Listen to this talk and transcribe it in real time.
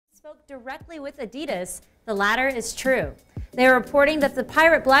spoke directly with Adidas, the latter is true. They are reporting that the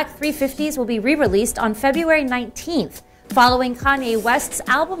Pirate Black 350s will be re-released on February 19th, following Kanye West's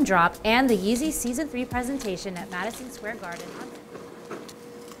album drop and the Yeezy Season 3 presentation at Madison Square Garden.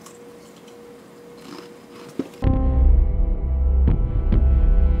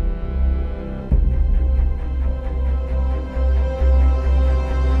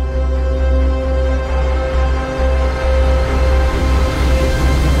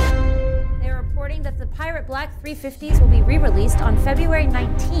 That the Pirate Black 350s will be re-released on February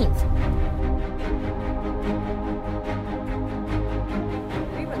 19th.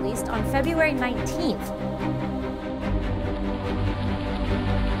 Re-released on February 19th.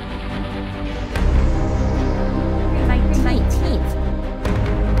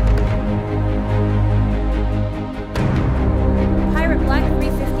 Pirate Black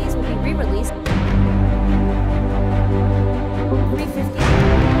 350s will be re-released. 350s.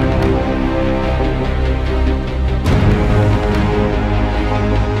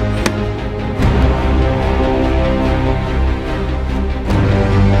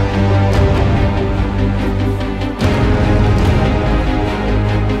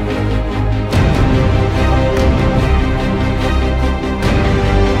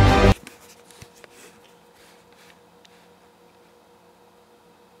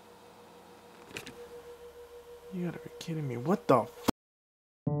 You gotta be kidding me. What the f?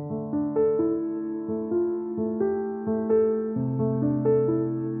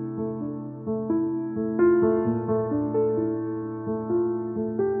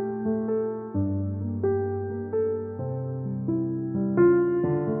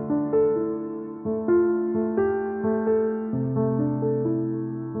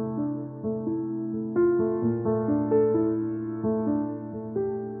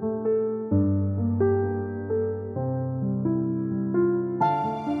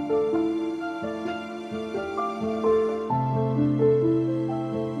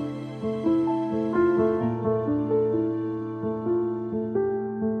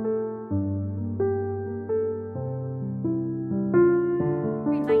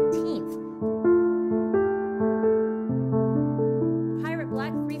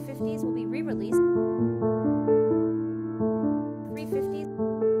 Black 350s will be re-released. 350s.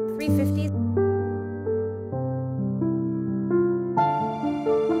 350s.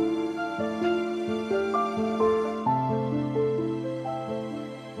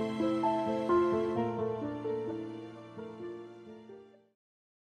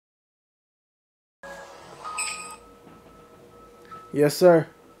 Yes, sir.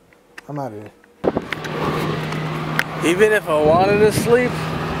 I'm out of here. Even if I wanted to sleep,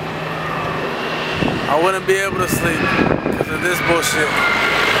 I wouldn't be able to sleep because of this bullshit.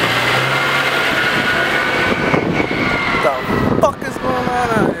 What the fuck is going on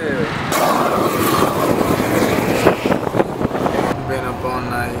out here? Been up all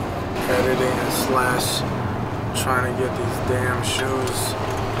night editing and trying to get these damn shoes.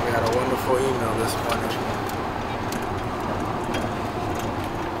 We got a wonderful email this morning.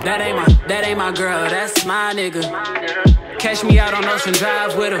 That ain't my girl, that's my nigga. Catch me out on Ocean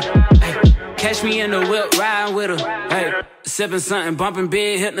Drive with her. Ay, catch me in the whip riding with her. Hey, sipping something, bumping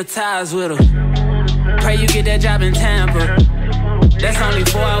big, hypnotized with her. Pray you get that job in Tampa. That's only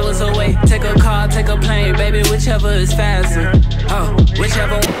 4 hours away. Take a car, take a plane, baby, whichever is faster. Oh,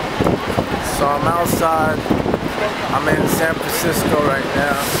 whichever. So I'm outside. I'm in San Francisco right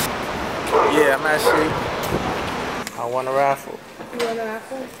now. Yeah, I'm actually. I won a raffle. You want a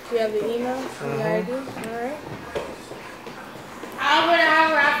raffle? Do you have the email? The ID? Alright. I'm gonna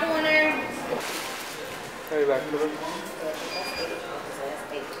have a raffle winner. Hey, back to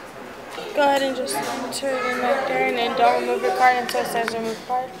Go ahead and just turn it in right there and then don't remove your card until it says remove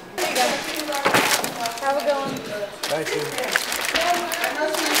card. There you go. Have a good one. Thank you.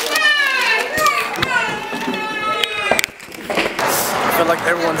 I feel like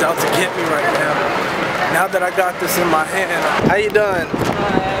everyone's out to get me right now. Now that I got this in my hand. How you doing?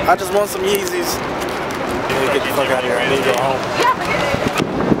 I just want some Yeezys. I need to get the fuck out of here. I need to go home.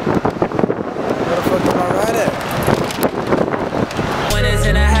 Where the fuck am I ride at? When it's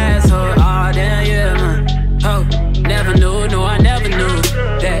in a household, oh damn yeah, man. Oh, never knew, no I never knew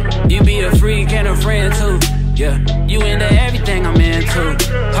that you be a freak and a friend too. Yeah, you into everything I'm into.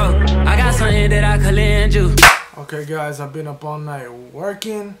 Oh, I got something that I could lend you. Okay guys, I've been up all night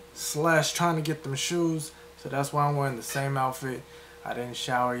working / trying to get them shoes, so that's why I'm wearing the same outfit. I didn't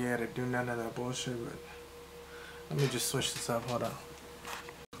shower yet or do none of that bullshit, but let me just switch this up, hold on.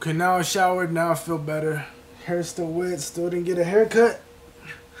 Okay, now I showered, now I feel better. Hair's still wet, still didn't get a haircut,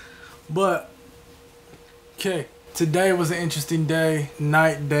 but okay, Today was an interesting day.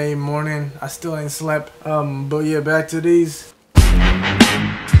 Night, day, morning. I still ain't slept. But yeah, back to these.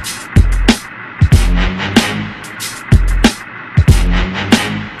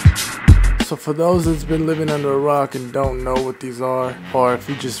 So for those that's been living under a rock and don't know what these are, or if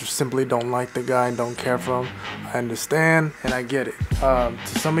you just simply don't like the guy and don't care for him, I understand and I get it. To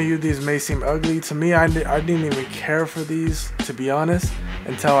some of you, these may seem ugly. To me, I didn't even care for these, to be honest,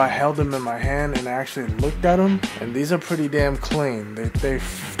 until I held them in my hand and I actually looked at them. And these are pretty damn clean. They're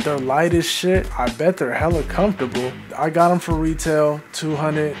light as shit. I bet they're hella comfortable. I got them for retail,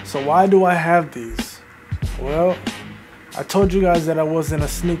 $200. So why do I have these? Well, I told you guys that I wasn't a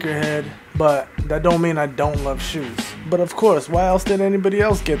sneakerhead, but that don't mean I don't love shoes. But of course, why else did anybody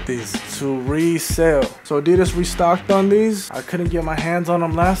else get these? To resell. So Adidas restocked on these. I couldn't get my hands on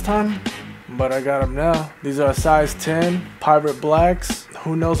them last time, but I got them now. These are a size 10, Pirate Blacks.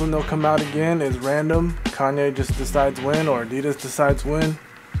 Who knows when they'll come out again? It's random. Kanye just decides when, or Adidas decides when.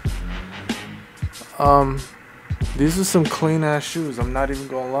 These are some clean ass shoes, I'm not even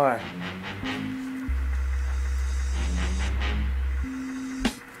gonna lie.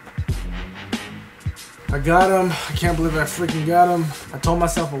 I got them. I can't believe I freaking got them. I told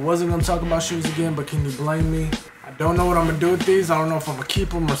myself I wasn't going to talk about shoes again, but can you blame me? I don't know what I'm going to do with these. I don't know if I'm going to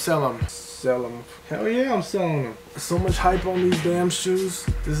keep them or sell them. Sell them. Hell yeah, I'm selling them. So much hype on these damn shoes.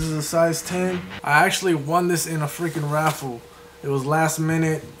 This is a size 10. I actually won this in a freaking raffle. It was last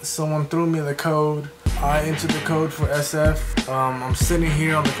minute. Someone threw me the code. I entered the code for SF. I'm sitting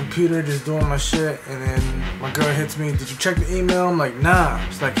here on the computer just doing my shit, and then my girl hits me. Did you check the email? I'm like, nah.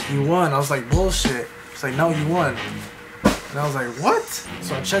 She's like, you won. I was like, bullshit. It's like, no, you won. And I was like, what?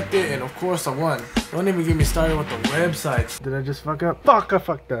 So I checked it, and of course I won. Don't even get me started with the website. Did I just fuck up? Fuck, I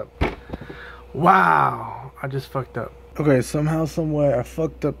fucked up. Wow, I just fucked up. Okay, somehow, somewhere, I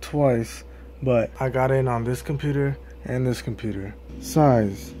fucked up twice, but I got in on this computer and this computer.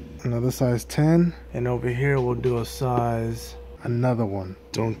 Size, another size 10, and over here we'll do a size, another one.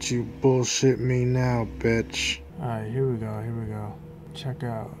 Don't you bullshit me now, bitch. Alright, here we go. Check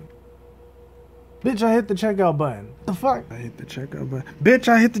out. Bitch, I hit the checkout button. The fuck? I hit the checkout button. Bitch,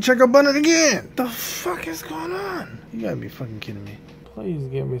 I hit the checkout button again. The fuck is going on? You gotta be fucking kidding me. Please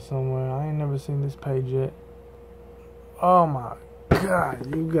get me somewhere. I ain't never seen this page yet. Oh my god,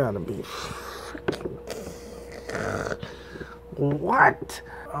 you gotta be what?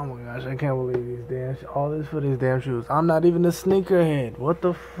 Oh my gosh, I can't believe these damn all this for these damn shoes. I'm not even a sneakerhead. What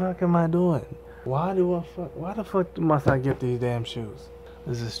the fuck am I doing? Why the fuck must I get these damn shoes?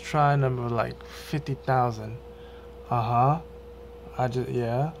 This is try number like 50,000. Yeah,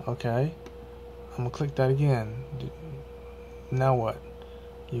 okay. I'm gonna click that again. Now what?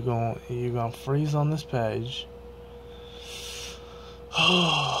 You gonna freeze on this page.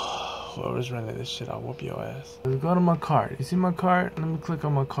 Whoever's running this shit, I'll whoop your ass. Go to my cart. You see my cart? Let me click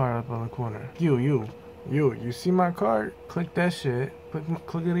on my cart up on the corner. You see my cart? Click that shit.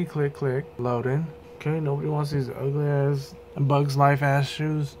 Clickety click. Loading. Okay, nobody wants these ugly ass Bugs Life ass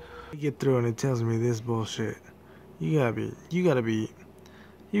shoes. You get through and it tells me this bullshit. You gotta be,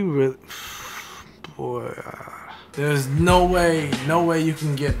 you really, boy. There's no way you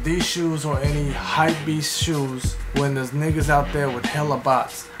can get these shoes or any hype beast shoes when there's niggas out there with hella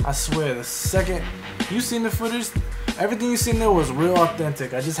bots. I swear, the second you seen the footage, everything you seen there was real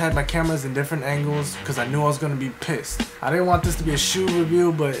authentic. I just had my cameras in different angles because I knew I was gonna be pissed. I didn't want this to be a shoe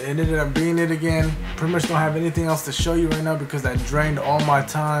review, but it ended up being it again. Pretty much don't have anything else to show you right now because that drained all my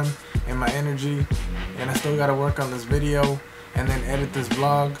time and my energy, and I still gotta work on this video and then edit this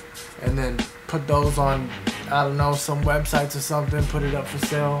vlog and then put those on, I don't know, some websites or something, put it up for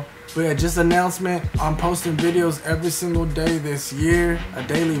sale. But yeah, just announcement, I'm posting videos every single day this year, a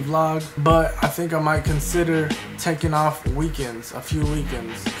daily vlog, but I think I might consider taking off weekends, a few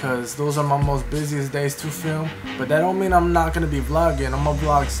weekends, because those are my most busiest days to film. But that don't mean I'm not going to be vlogging. I'm going to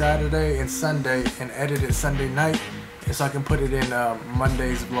vlog Saturday and Sunday and edit it Sunday night, and so I can put it in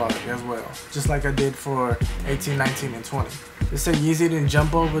Monday's vlog as well, just like I did for 18, 19, and 20. They say Yeezy didn't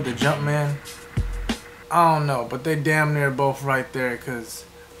jump over the Jumpman. I don't know, but they damn near both right there, because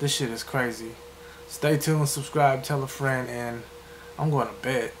this shit is crazy. Stay tuned, subscribe, tell a friend, and I'm going to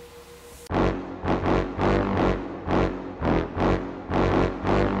bed.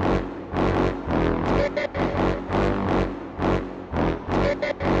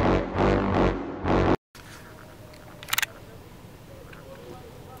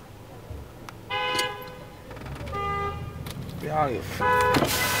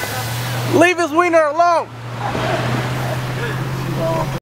 Leave his wiener alone!